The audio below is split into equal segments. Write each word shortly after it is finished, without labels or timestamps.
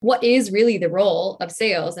what is really the role of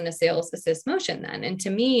sales in a sales assist motion then? And to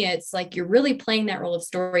me, it's like you're really playing that role of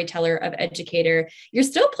storyteller, of educator. You're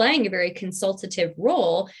still playing a very consultative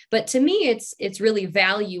role, but to me, it's really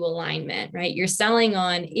value alignment, right? You're selling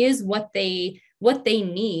on is what they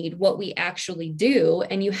need, what we actually do.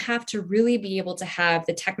 And you have to really be able to have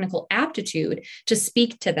the technical aptitude to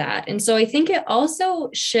speak to that. And so I think it also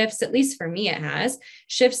shifts, at least for me, it has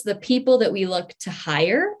shifts the people that we look to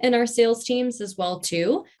hire in our sales teams as well,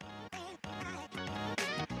 too.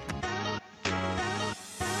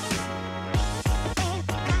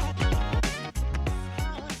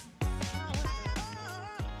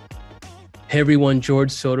 Hey everyone,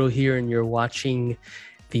 George Soto here, and you're watching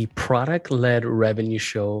the Product-Led Revenue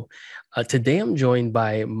Show. Today I'm joined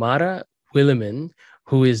by Mara Willeman,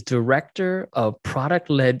 who is Director of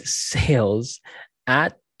Product-Led Sales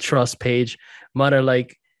at TrustPage. Mara,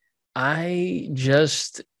 I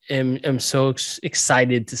just am so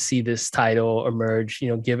excited to see this title emerge,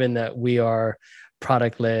 given that we are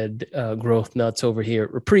product-led growth nuts over here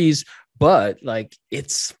at Reprise. But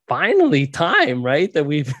it's finally time, right? That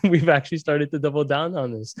we've actually started to double down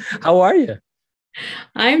on this. How are you?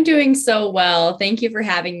 I'm doing so well. Thank you for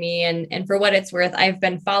having me. And for what it's worth, I've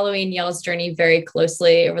been following y'all's journey very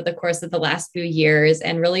closely over the course of the last few years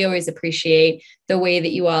and really always appreciate the way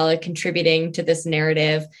that you all are contributing to this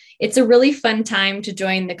narrative. It's a really fun time to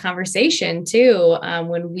join the conversation too.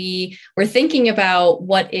 When we were thinking about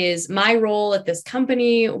what is my role at this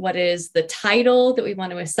company, what is the title that we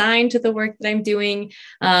want to assign to the work that I'm doing,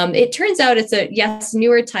 it turns out it's a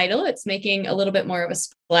newer title. It's making a little bit more of a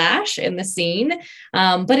splash in the scene,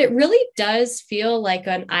 but it really does feel like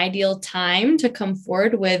an ideal time to come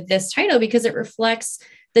forward with this title because it reflects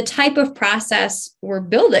the type of process we're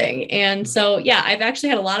building. And so, I've actually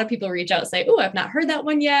had a lot of people reach out and say, oh, I've not heard that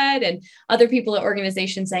one yet. And other people at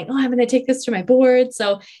organizations saying, oh, I'm going to take this to my board.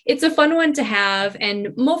 So it's a fun one to have. And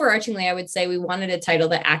overarchingly, I would say we wanted a title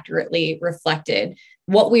that accurately reflected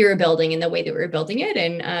what we were building and the way that we were building it.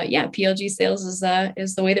 And PLG sales is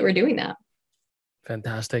the way that we're doing that.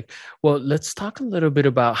 Fantastic. Well, let's talk a little bit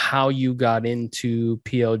about how you got into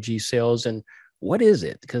PLG sales and what is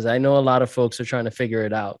it? Because I know a lot of folks are trying to figure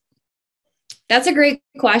it out. That's a great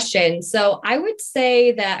question. So I would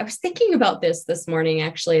say that I was thinking about this morning,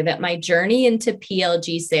 actually, that my journey into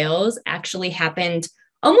PLG sales actually happened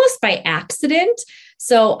almost by accident.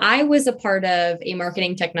 So I was a part of a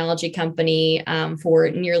marketing technology company for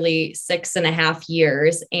nearly 6.5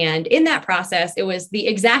 years. And in that process, it was the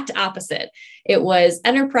exact opposite. It was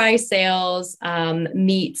enterprise sales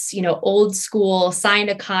meets, old school, sign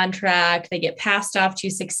a contract, they get passed off to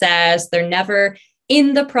success. They're never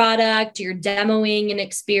in the product. You're demoing an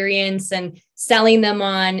experience and selling them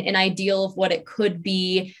on an ideal of what it could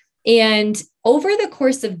be. And over the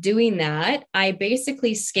course of doing that, I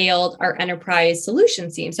basically scaled our enterprise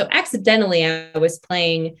solutions team. So accidentally, I was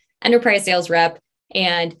playing enterprise sales rep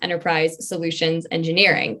and enterprise solutions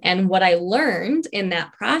engineering. And what I learned in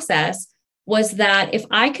that process was that if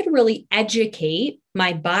I could really educate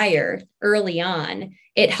my buyer early on,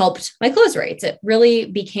 it helped my close rates. It really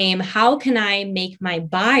became, how can I make my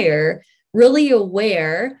buyer really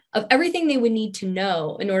aware of everything they would need to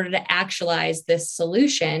know in order to actualize this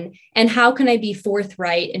solution? And how can I be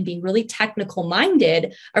forthright and be really technical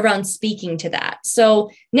minded around speaking to that?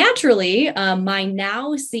 So naturally, my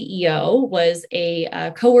now CEO was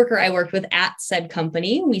a coworker I worked with at said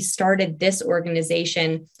company. We started this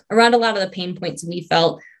organization around a lot of the pain points we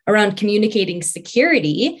felt around communicating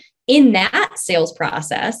security in that sales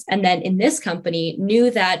process. And then in this company,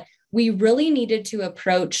 knew that we really needed to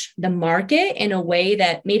approach the market in a way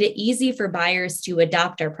that made it easy for buyers to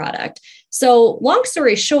adopt our product. So long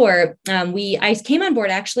story short, I came on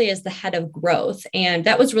board actually as the head of growth. And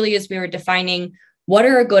that was really as we were defining what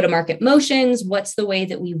are our go-to-market motions, what's the way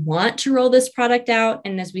that we want to roll this product out.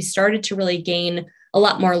 And as we started to really gain a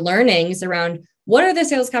lot more learnings around what are the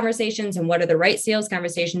sales conversations and what are the right sales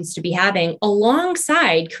conversations to be having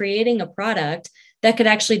alongside creating a product that could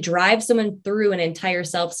actually drive someone through an entire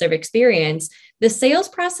self-serve experience, the sales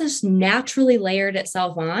process naturally layered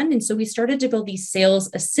itself on. And so we started to build these sales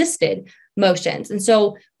assisted motions. And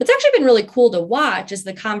so what's actually been really cool to watch is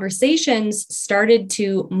the conversations started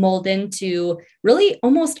to mold into really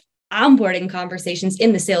almost onboarding conversations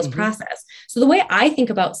in the sales process. So the way I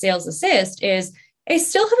think about sales assist is I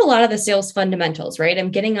still have a lot of the sales fundamentals, right?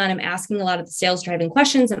 I'm getting on, I'm asking a lot of the sales driving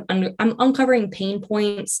questions. I'm uncovering pain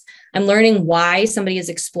points. I'm learning why somebody is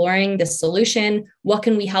exploring the solution. What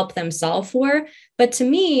can we help them solve for? But to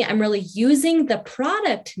me, I'm really using the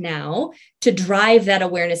product now to drive that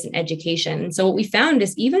awareness and education. So what we found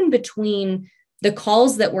is even between the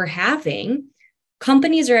calls that we're having,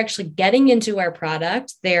 companies are actually getting into our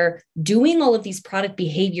product. They're doing all of these product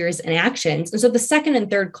behaviors and actions. And so the second and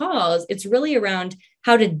third calls, it's really around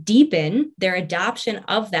how to deepen their adoption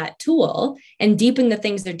of that tool and deepen the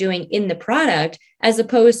things they're doing in the product, as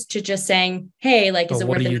opposed to just saying, hey, like, is it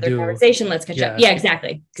worth another conversation? Let's catch up. Yeah,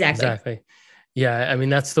 exactly. Yeah. I mean,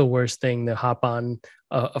 that's the worst thing, to hop on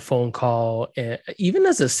a phone call, even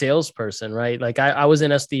as a salesperson, right? Like I was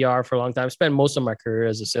in SDR for a long time. I spent most of my career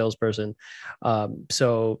as a salesperson.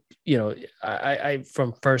 So, I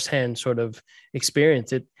from firsthand sort of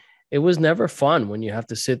experience it was never fun when you have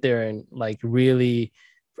to sit there and like really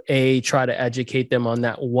try to educate them on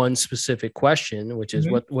that one specific question, which is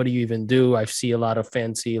what do you even do? I see a lot of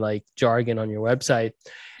fancy like jargon on your website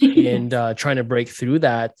and trying to break through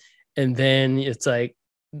that. And then it's like,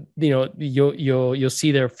 you'll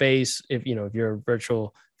see their face if you're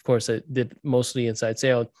virtual, of course, I did mostly inside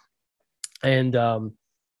sales, and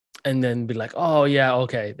then be like, oh yeah,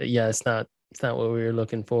 okay, yeah, it's not what we were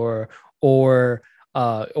looking for, or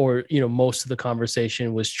most of the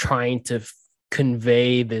conversation was trying to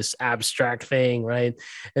convey this abstract thing, right?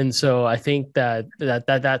 And so I think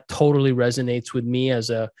that totally resonates with me as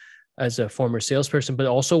a former salesperson, but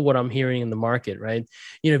also what I'm hearing in the market, right?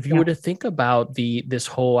 If you were to think about this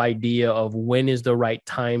whole idea of when is the right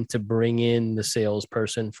time to bring in the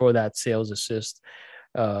salesperson for that sales assist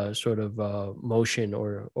sort of motion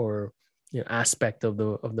or aspect of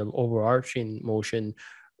the overarching motion,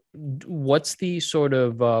 what's the sort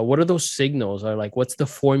of what are those signals, or like what's the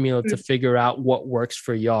formula to figure out what works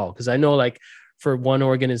for y'all? Because I know like for one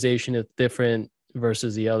organization it's different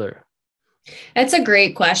versus the other. That's a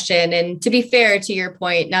great question. And to be fair, to your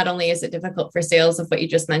point, not only is it difficult for sales of what you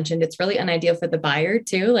just mentioned, it's really unideal for the buyer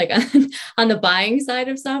too. Like on the buying side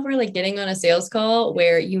of software, like getting on a sales call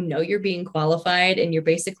where you're being qualified and you're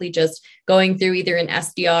basically just going through either an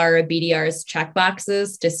SDR or a BDR's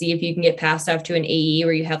checkboxes to see if you can get passed off to an AE,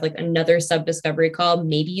 where you have like another sub-discovery call.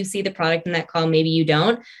 Maybe you see the product in that call, maybe you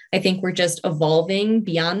don't. I think we're just evolving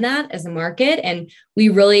beyond that as a market. And we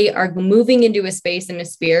really are moving into a space and a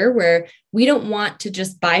sphere where we don't want to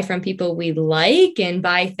just buy from people we like and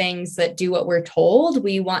buy things that do what we're told.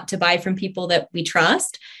 We want to buy from people that we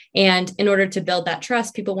trust. And in order to build that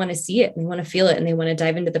trust, people want to see it and want to feel it, and they want to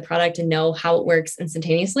dive into the product and know how it works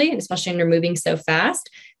instantaneously. And especially when you're moving so fast,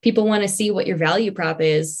 people want to see what your value prop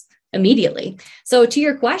is immediately. So to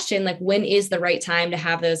your question, like when is the right time to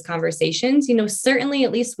have those conversations? Certainly,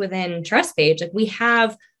 at least within TrustPage, like we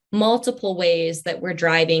have multiple ways that we're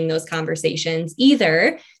driving those conversations,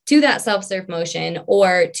 either to that self-serve motion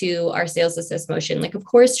or to our sales assist motion. Like, of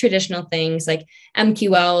course, traditional things like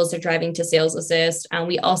MQLs are driving to sales assist.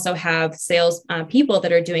 We also have sales people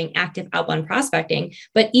that are doing active outbound prospecting,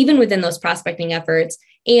 but even within those prospecting efforts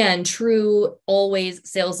and true always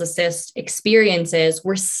sales assist experiences,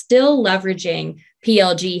 we're still leveraging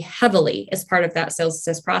PLG heavily as part of that sales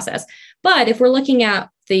assist process. But if we're looking at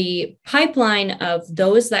the pipeline of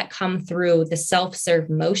those that come through the self-serve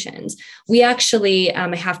motions, we actually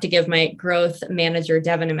I have to give my growth manager,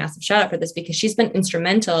 Devin, a massive shout out for this, because she's been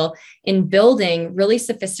instrumental in building really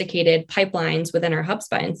sophisticated pipelines within our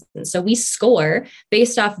HubSpot instance. So we score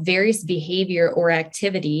based off various behavior or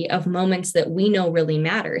activity of moments that we know really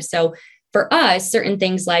matter. So for us, certain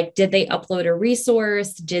things like, did they upload a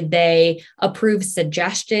resource? Did they approve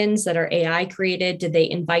suggestions that are AI created? Did they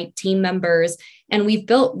invite team members? And we've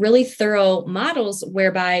built really thorough models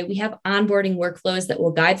whereby we have onboarding workflows that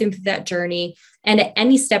will guide them through that journey. And at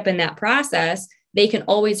any step in that process, they can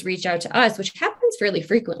always reach out to us, which happens fairly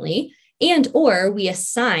frequently. And or we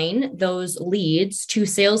assign those leads to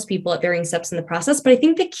salespeople at varying steps in the process. But I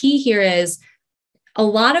think the key here is, a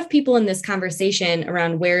lot of people in this conversation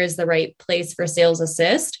around where is the right place for sales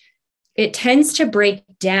assist, it tends to break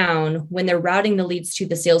down when they're routing the leads to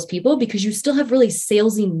the salespeople, because you still have really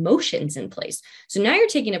salesy motions in place. So now you're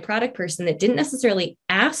taking a product person that didn't necessarily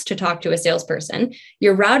ask to talk to a salesperson.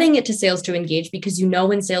 You're routing it to sales to engage, because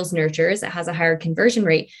when sales nurtures, it has a higher conversion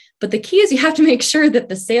rate. But the key is you have to make sure that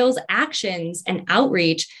the sales actions and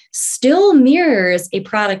outreach still mirrors a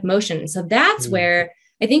product motion. So that's where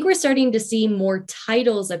I think we're starting to see more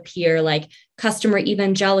titles appear, like customer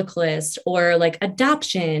evangelicalist or like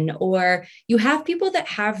adoption, or you have people that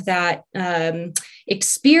have that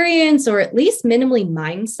experience or at least minimally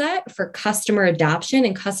mindset for customer adoption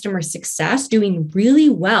and customer success, doing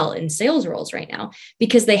really well in sales roles right now,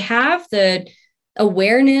 because they have the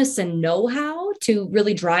awareness and know-how to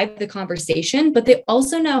really drive the conversation, but they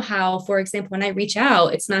also know how, for example, when I reach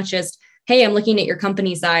out, it's not just hey, I'm looking at your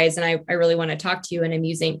company size and I really want to talk to you and I'm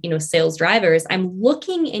using, sales drivers, I'm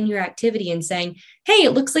looking in your activity and saying, hey,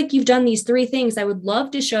 it looks like you've done these 3 things. I would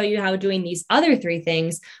love to show you how doing these other 3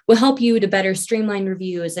 things will help you to better streamline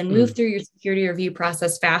reviews and move through your security review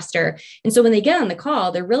process faster. And so when they get on the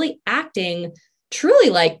call, they're really acting truly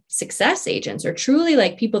like success agents or truly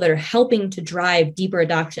like people that are helping to drive deeper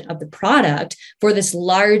adoption of the product for this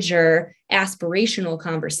larger aspirational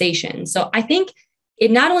conversation. So I think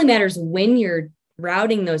it not only matters when you're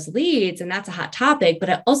routing those leads, and that's a hot topic, but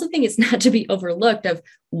I also think it's not to be overlooked of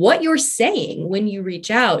what you're saying when you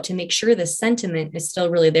reach out to make sure the sentiment is still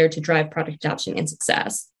really there to drive product adoption and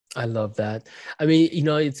success. I love that. I mean,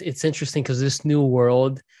 it's interesting because this new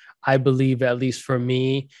world, I believe, at least for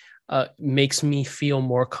me, makes me feel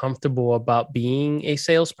more comfortable about being a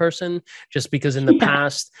salesperson, just because in the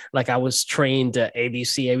past, like I was trained to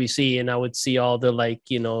ABC, and I would see all the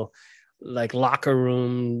like locker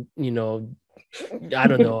room, I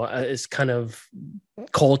don't know, it's kind of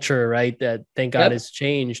culture, right? That thank God has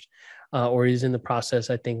changed. Or is in the process,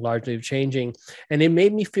 I think, largely of changing. And it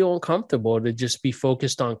made me feel uncomfortable to just be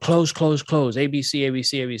focused on close,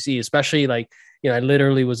 ABC, especially like, I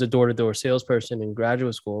literally was a door-to-door salesperson in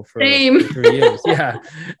graduate school for 3 years. Yeah.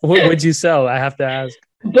 What would you sell? I have to ask.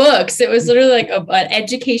 Books. It was literally like an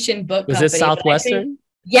education book company. Was it Southwestern?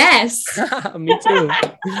 Yes. Me too.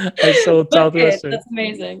 I sold Southwestern. That's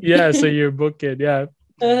amazing. Yeah. So you're book kid. Yeah.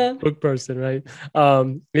 Book person, right?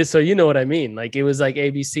 So you know what I mean? Like it was like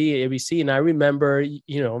ABC. And I remember,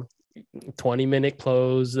 20-minute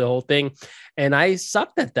close, the whole thing. And I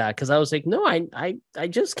sucked at that because I was like, no, I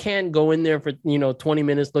just can't go in there for, 20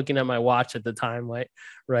 minutes looking at my watch at the time.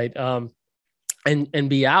 Right. And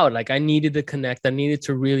be out. Like I needed to connect. I needed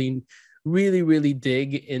to really, really, really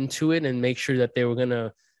dig into it and make sure that they were going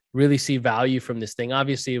to really see value from this thing.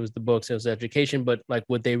 Obviously it was the books, it was education, but like,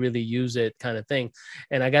 would they really use it kind of thing?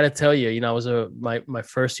 And I got to tell you, I was my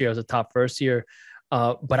first year, I was a top first year,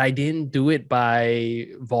 but I didn't do it by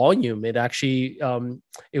volume. It actually,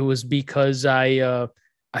 it was because I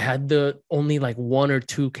had the only like 1 or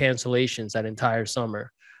 2 cancellations that entire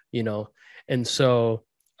summer, and so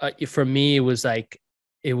for me, it was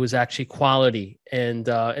actually quality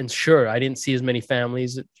and sure, I didn't see as many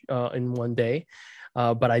families in one day.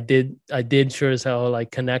 But I did sure as hell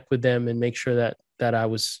like connect with them and make sure that I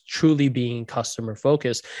was truly being customer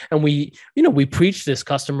focused. And we preach this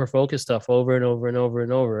customer focused stuff over and over and over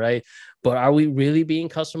and over, right? But are we really being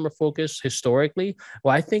customer focused historically?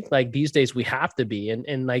 Well, I think like these days we have to be,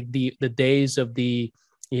 and like the days of the,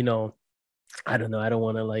 I don't know, I don't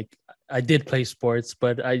want to I did play sports,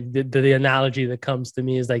 but the analogy that comes to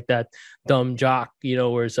me is like that dumb jock,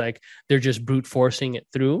 where it's like they're just brute forcing it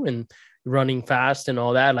through and running fast and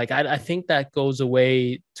all that. Like I think that goes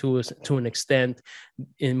away to an extent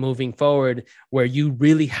in moving forward, where you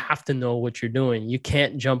really have to know what you're doing. You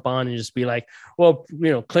can't jump on and just be like, well,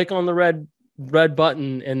 click on the red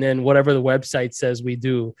button and then whatever the website says we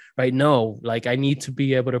do, right? No, like I need to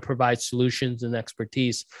be able to provide solutions and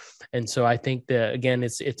expertise. And so I think that again,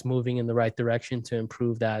 it's moving in the right direction to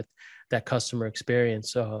improve that customer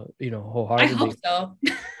experience. Wholeheartedly. I hope so.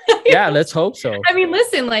 Yeah, let's hope so. I mean,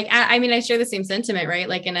 listen, like, I share the same sentiment, right?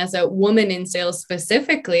 Like, and as a woman in sales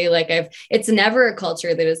specifically, like it's never a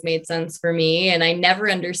culture that has made sense for me. And I never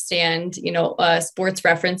understand, sports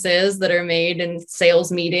references that are made in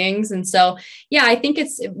sales meetings. And so, yeah, I think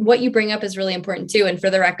it's what you bring up is really important too. And for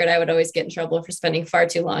the record, I would always get in trouble for spending far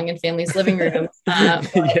too long in family's living rooms.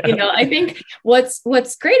 I think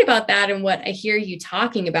what's great about that and what I hear you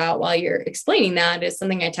talking about while you're explaining that is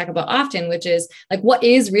something I talk about often, which is like, what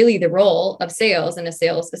is really the role of sales in a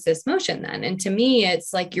sales assist motion then? And to me,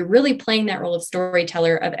 it's like, you're really playing that role of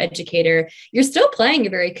storyteller, of educator. You're still playing a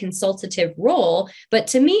very consultative role, but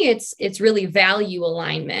to me, it's really value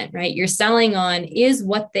alignment, right? You're selling on is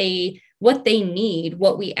what they need,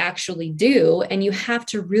 what we actually do. And you have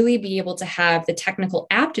to really be able to have the technical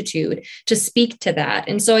aptitude to speak to that.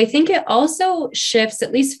 And so I think it also shifts,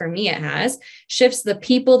 at least for me, shifts the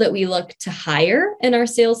people that we look to hire in our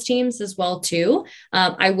sales teams as well too.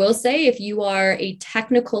 I will say, if you are a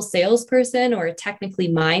technical salesperson or a technically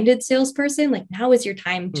minded salesperson, like now is your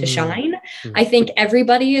time to shine. I think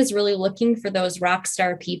everybody is really looking for those rock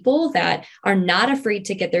star people that are not afraid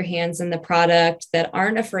to get their hands in the product, that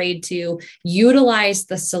aren't afraid to utilize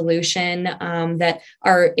the solution, that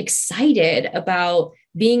are excited about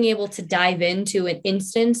being able to dive into an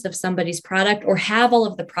instance of somebody's product or have all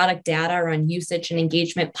of the product data around usage and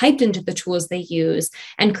engagement piped into the tools they use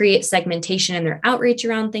and create segmentation in their outreach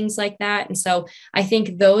around things like that. And so I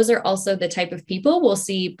think those are also the type of people we'll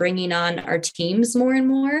see bringing on our teams more and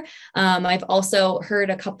more. I've also heard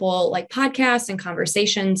a couple like podcasts and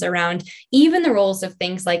conversations around even the roles of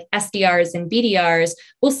things like SDRs and BDRs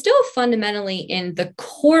will still fundamentally in the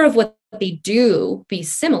core of what they do be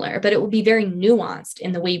similar, but it will be very nuanced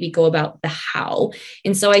in the way we go about the how.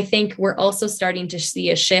 And so I think we're also starting to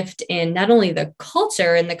see a shift in not only the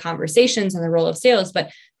culture and the conversations and the role of sales,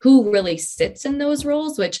 but who really sits in those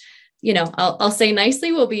roles, which, you know, I'll say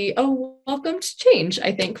nicely will be a welcome to change,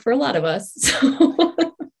 I think, for a lot of us. So.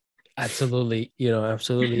 Absolutely.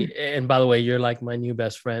 Absolutely. And by the way, you're like my new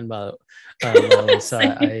best friend, because,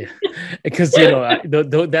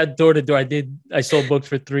 that door to door, I sold books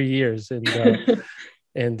for 3 years and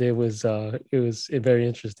it was a very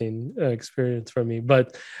interesting experience for me,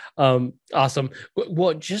 but awesome.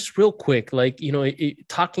 Well, just real quick, like,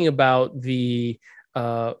 talking about the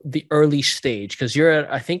early stage, because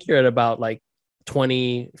I think you're at about like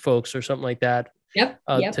 20 folks or something like that. Yep.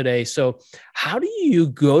 Today. So how do you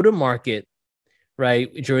go to market,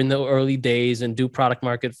 right, during the early days and do product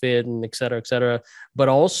market fit and et cetera, but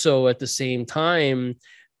also at the same time,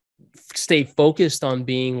 stay focused on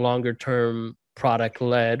being longer term product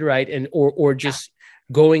led, right? And, or just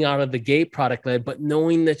going out of the gate product led, but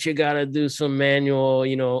knowing that you got to do some manual,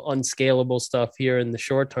 unscalable stuff here in the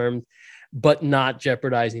short term, but not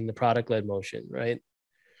jeopardizing the product led motion, right?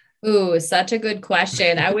 Ooh, such a good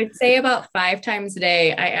question. I would say about 5 times a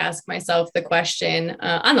day, I ask myself the question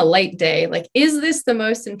on a light day, like, is this the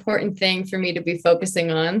most important thing for me to be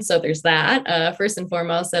focusing on? So there's that first and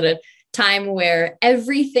foremost at a time where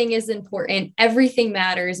everything is important, everything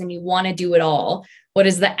matters, and you want to do it all. What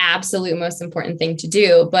is the absolute most important thing to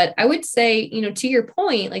do? But I would say, to your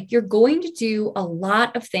point, like you're going to do a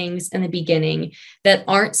lot of things in the beginning that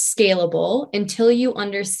aren't scalable until you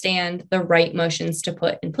understand the right motions to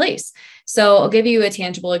put in place. So I'll give you a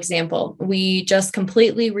tangible example. We just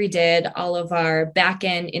completely redid all of our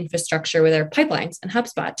backend infrastructure with our pipelines and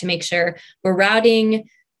HubSpot to make sure we're routing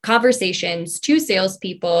conversations to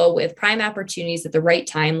salespeople with prime opportunities at the right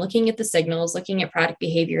time, looking at the signals, looking at product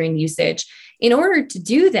behavior and usage. In order to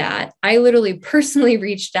do that, I literally personally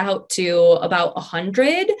reached out to about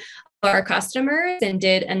 100 our customers and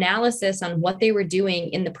did analysis on what they were doing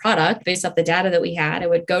in the product based off the data that we had. I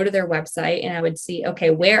would go to their website and I would see, okay,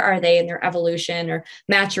 where are they in their evolution or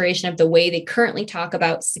maturation of the way they currently talk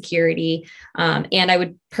about security? And I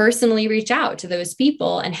would personally reach out to those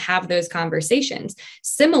people and have those conversations.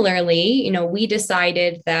 Similarly, we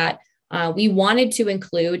decided that we wanted to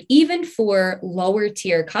include, even for lower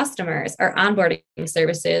tier customers, our onboarding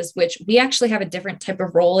services, which we actually have a different type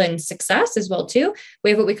of role in success as well too.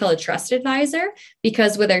 We have what we call a trust advisor,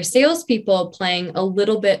 because with our salespeople playing a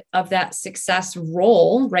little bit of that success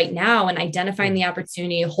role right now and identifying the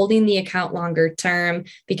opportunity, holding the account longer term,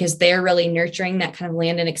 because they're really nurturing that kind of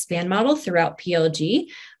land and expand model throughout PLG.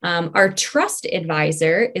 Our trust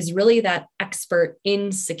advisor is really that expert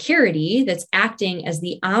in security that's acting as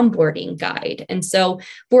the onboarding guide. And so,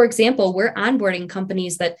 for example, we're onboarding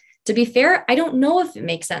companies that, to be fair, I don't know if it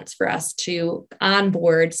makes sense for us to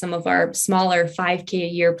onboard some of our smaller 5K a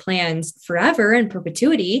year plans forever in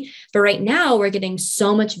perpetuity. But right now we're getting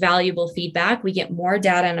so much valuable feedback. We get more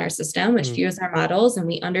data in our system, which fuels our models, and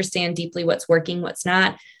we understand deeply what's working, what's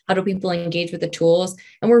not. How do people engage with the tools?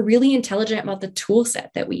 And we're really intelligent about the tool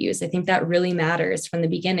set that we use. I think that really matters from the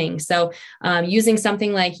beginning. So using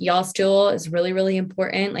something like Y'all's tool is really, really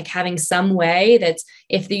important. Like having some way that's,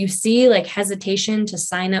 if you see like hesitation to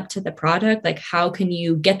sign up to the product, like how can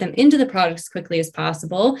you get them into the product as quickly as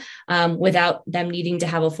possible without them needing to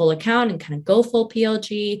have a full account and kind of go full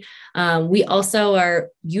PLG. We also are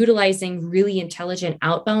utilizing really intelligent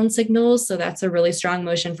outbound signals. So that's a really strong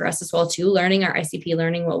motion for us as well too, learning our ICP,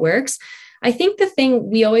 learning what works. I think the thing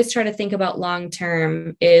we always try to think about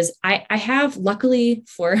long-term is I have, luckily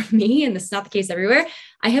for me, and this is not the case everywhere,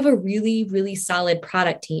 I have a really, really solid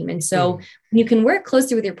product team. And so you can work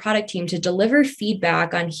closely with your product team to deliver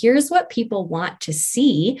feedback on here's what people want to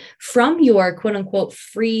see from your quote unquote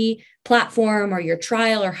free platform or your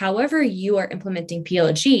trial or however you are implementing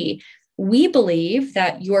PLG. We believe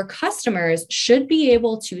that your customers should be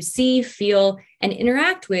able to see, feel, and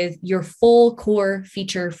interact with your full core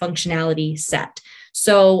feature functionality set.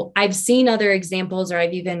 So I've seen other examples, or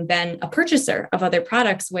I've even been a purchaser of other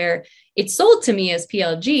products where it's sold to me as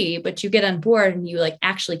PLG, but you get on board and you like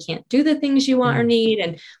actually can't do the things you want or need.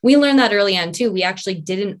 And we learned that early on too. We actually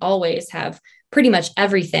didn't always have pretty much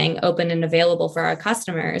everything open and available for our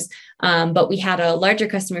customers. But we had a larger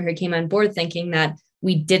customer who came on board thinking that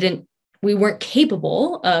we weren't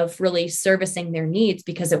capable of really servicing their needs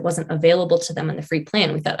because it wasn't available to them in the free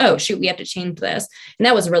plan. We thought, oh, shoot, we have to change this. And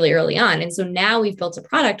that was really early on. And so now we've built a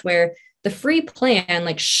product where the free plan,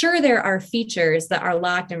 like, sure, there are features that are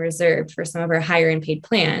locked and reserved for some of our higher and paid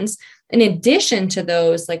plans. In addition to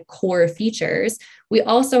those like core features, we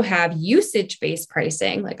also have usage-based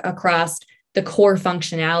pricing, like across the core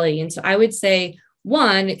functionality. And so I would say,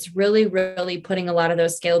 one, it's really, really putting a lot of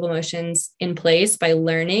those scalable motions in place by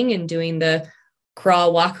learning and doing the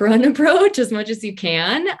crawl, walk, run approach as much as you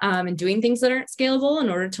can, and doing things that aren't scalable in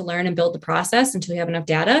order to learn and build the process until you have enough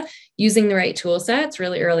data, using the right tool sets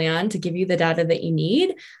really early on to give you the data that you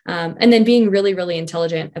need, and then being really, really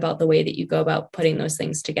intelligent about the way that you go about putting those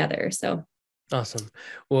things together. So. Awesome.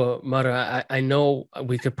 Well, Mara, I know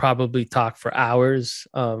we could probably talk for hours.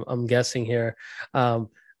 I'm guessing here.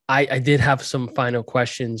 I did have some final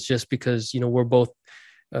questions just because, we're both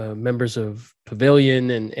members of Pavilion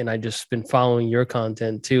and I just been following your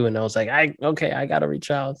content too. And I was like, I got to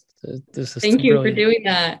reach out. This is Thank you for doing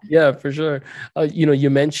that. Yeah, for sure. You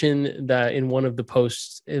mentioned that in one of the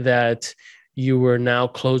posts that you were now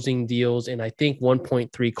closing deals in, I think,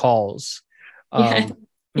 1.3 calls.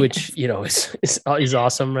 Which is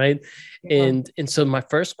awesome, right? Yeah. And so my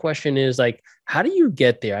first question is like, how do you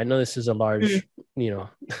get there? I know this is a large,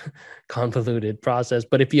 convoluted process,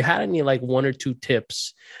 but if you had any like one or two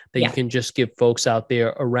tips that you can just give folks out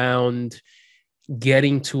there around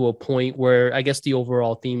getting to a point where, I guess the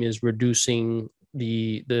overall theme is reducing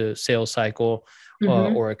the sales cycle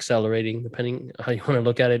or accelerating, depending how you want to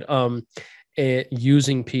look at it,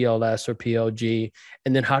 using PLS or PLG,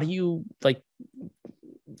 and then how do you like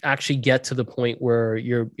actually get to the point where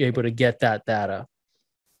you're able to get that data?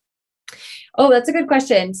 Oh, that's a good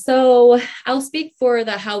question. So I'll speak for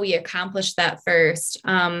the how we accomplish that first.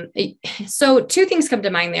 So two things come to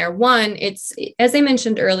mind there. One, it's, as I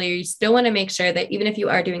mentioned earlier, you still want to make sure that even if you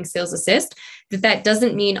are doing sales assist, that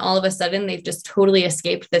doesn't mean all of a sudden they've just totally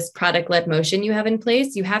escaped this product-led motion you have in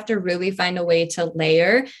place. You have to really find a way to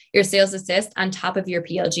layer your sales assist on top of your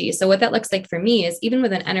PLG. So what that looks like for me is, even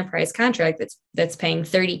with an enterprise contract that's paying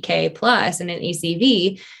 $30K plus in an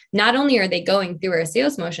ACV, not only are they going through our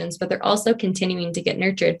sales motions, but they're also continuing to get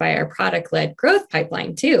nurtured by our product-led growth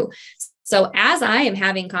pipeline too. So as I am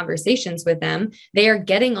having conversations with them, they are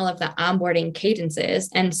getting all of the onboarding cadences.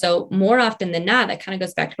 And so more often than not, that kind of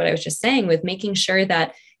goes back to what I was just saying with making sure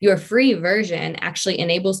that your free version actually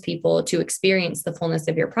enables people to experience the fullness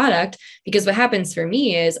of your product. Because what happens for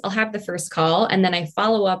me is I'll have the first call and then I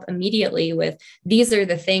follow up immediately with, these are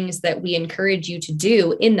the things that we encourage you to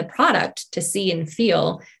do in the product to see and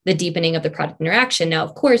feel the deepening of the product interaction. Now,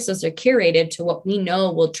 of course, those are curated to what we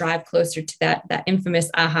know will drive closer to that infamous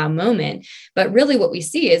aha moment. But really what we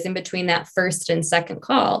see is in between that first and second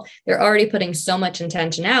call, they're already putting so much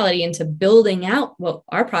intentionality into building out what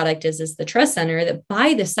our product is the trust center, that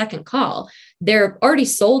by the second call, they're already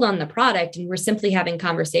sold on the product, and we're simply having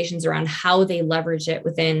conversations around how they leverage it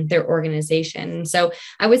within their organization. And so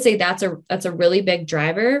I would say that's a really big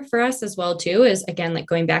driver for us as well too, is again, like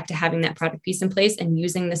going back to having that product piece in place and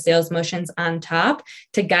using the sales motions on top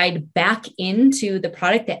to guide back into the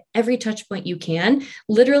product at every touch point you can.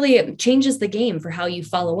 Literally, it changes the game for how you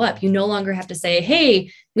follow up. You no longer have to say,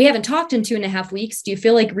 hey, we haven't talked in 2.5 weeks. Do you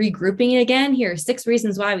feel like regrouping it again? Here are 6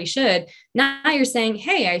 reasons why we should. Now you're saying,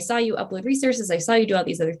 hey, I saw you upload resources. I saw you do all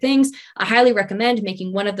these other things. I highly recommend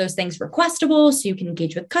making one of those things requestable so you can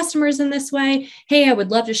engage with customers in this way. Hey, I would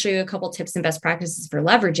love to show you a couple tips and best practices for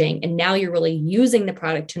leveraging. And now you're really using the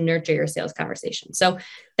product to nurture your sales conversation. So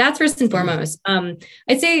that's first and foremost.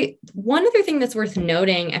 I'd say one other thing that's worth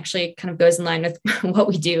noting actually kind of goes in line with what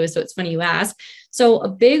we do. So it's funny you ask. So a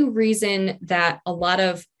big reason that a lot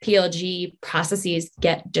of PLG processes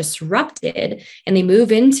get disrupted and they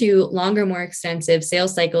move into longer, more extensive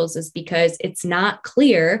sales cycles is because it's not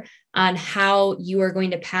clear on how you are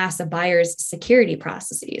going to pass a buyer's security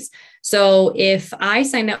processes. So if I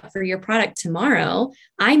sign up for your product tomorrow,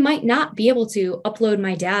 I might not be able to upload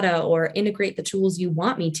my data or integrate the tools you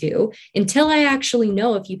want me to until I actually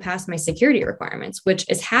know if you pass my security requirements, which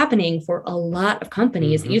is happening for a lot of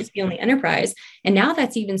companies. It used to be only enterprise. And now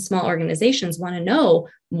that's even small organizations want to know,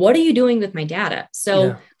 what are you doing with my data?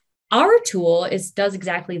 So our tool does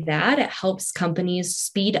exactly that. It helps companies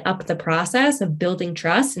speed up the process of building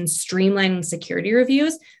trust and streamlining security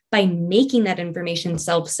reviews by making that information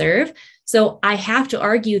self-serve. So I have to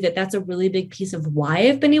argue that that's a really big piece of why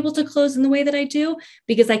I've been able to close in the way that I do,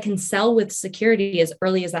 because I can sell with security as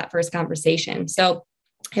early as that first conversation. So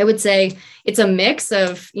I would say it's a mix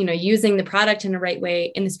of, using the product in the right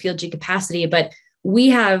way in this PLG capacity. But we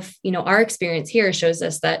have, our experience here shows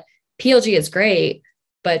us that PLG is great,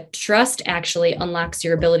 but trust actually unlocks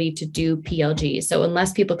your ability to do PLG. So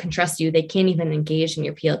unless people can trust you, they can't even engage in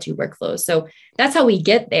your PLG workflows. So that's how we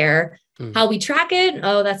get there. How we track it?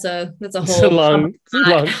 Oh, that's a whole long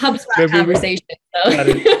HubSpot conversation.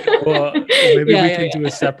 Well, maybe we can do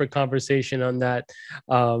a separate conversation on that.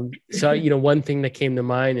 So, one thing that came to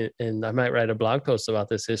mind, and I might write a blog post about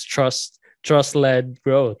this, is trust-led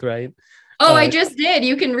growth, right? Oh, I just did.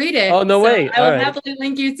 You can read it. Oh, no way. I will happily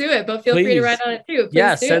link you to it, but feel free to write on it too.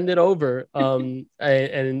 Please send it over. And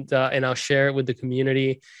I'll share it with the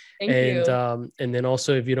community. Thank you. And then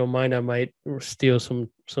also, if you don't mind, I might steal some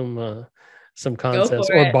concepts,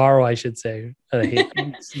 or borrow, I should say. I hate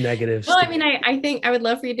negative. Well, I mean, I think I would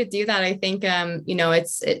love for you to do that. I think,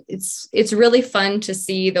 it's really fun to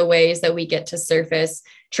see the ways that we get to surface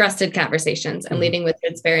trusted conversations and leading with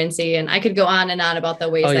transparency. And I could go on and on about the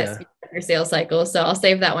ways that your sales cycle. So I'll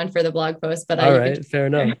save that one for the blog post. But all right, fair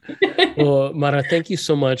enough. Well, Mara, thank you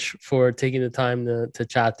so much for taking the time to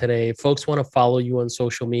chat today. Folks want to follow you on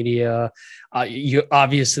social media. You're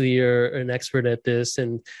an expert at this,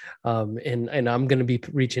 and I'm going to be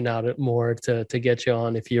reaching out more to get you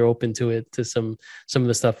on if you're open to it, to some of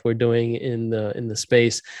the stuff we're doing in the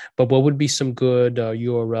space. But what would be some good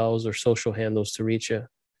URLs or social handles to reach you?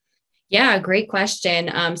 Yeah, great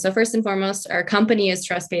question. So first and foremost, our company is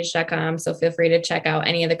trustpage.com. So feel free to check out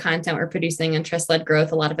any of the content we're producing on trust-led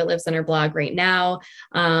growth. A lot of it lives on our blog right now.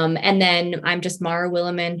 And then I'm just Mara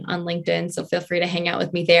Willeman on LinkedIn. So feel free to hang out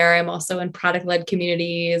with me there. I'm also in product-led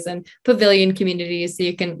communities and pavilion communities. So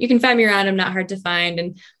you can find me around. I'm not hard to find.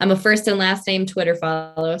 And I'm a first and last name Twitter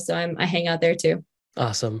follow. So I hang out there too.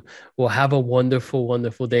 Awesome. Well, have a wonderful,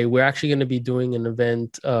 wonderful day. We're actually going to be doing an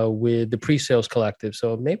event with the Pre-Sales Collective.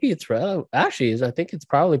 So maybe it's relevant. Actually, I think it's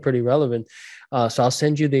probably pretty relevant. So I'll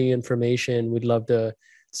send you the information. We'd love to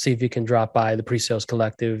see if you can drop by. The Pre-Sales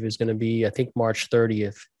Collective is going to be, I think, March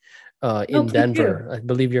 30th in Denver. I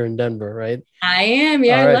believe you're in Denver, right? I am.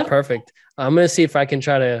 Yeah. All right. Perfect. I'm going to see if I can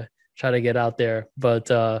try to get out there. But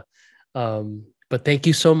thank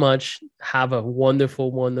you so much. Have a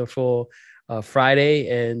wonderful, wonderful Friday,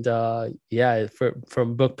 and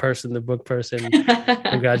from book person to book person,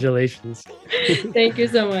 congratulations. Thank you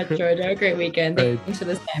so much, George. Have a great weekend. Thanks for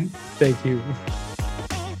this time. Thank you.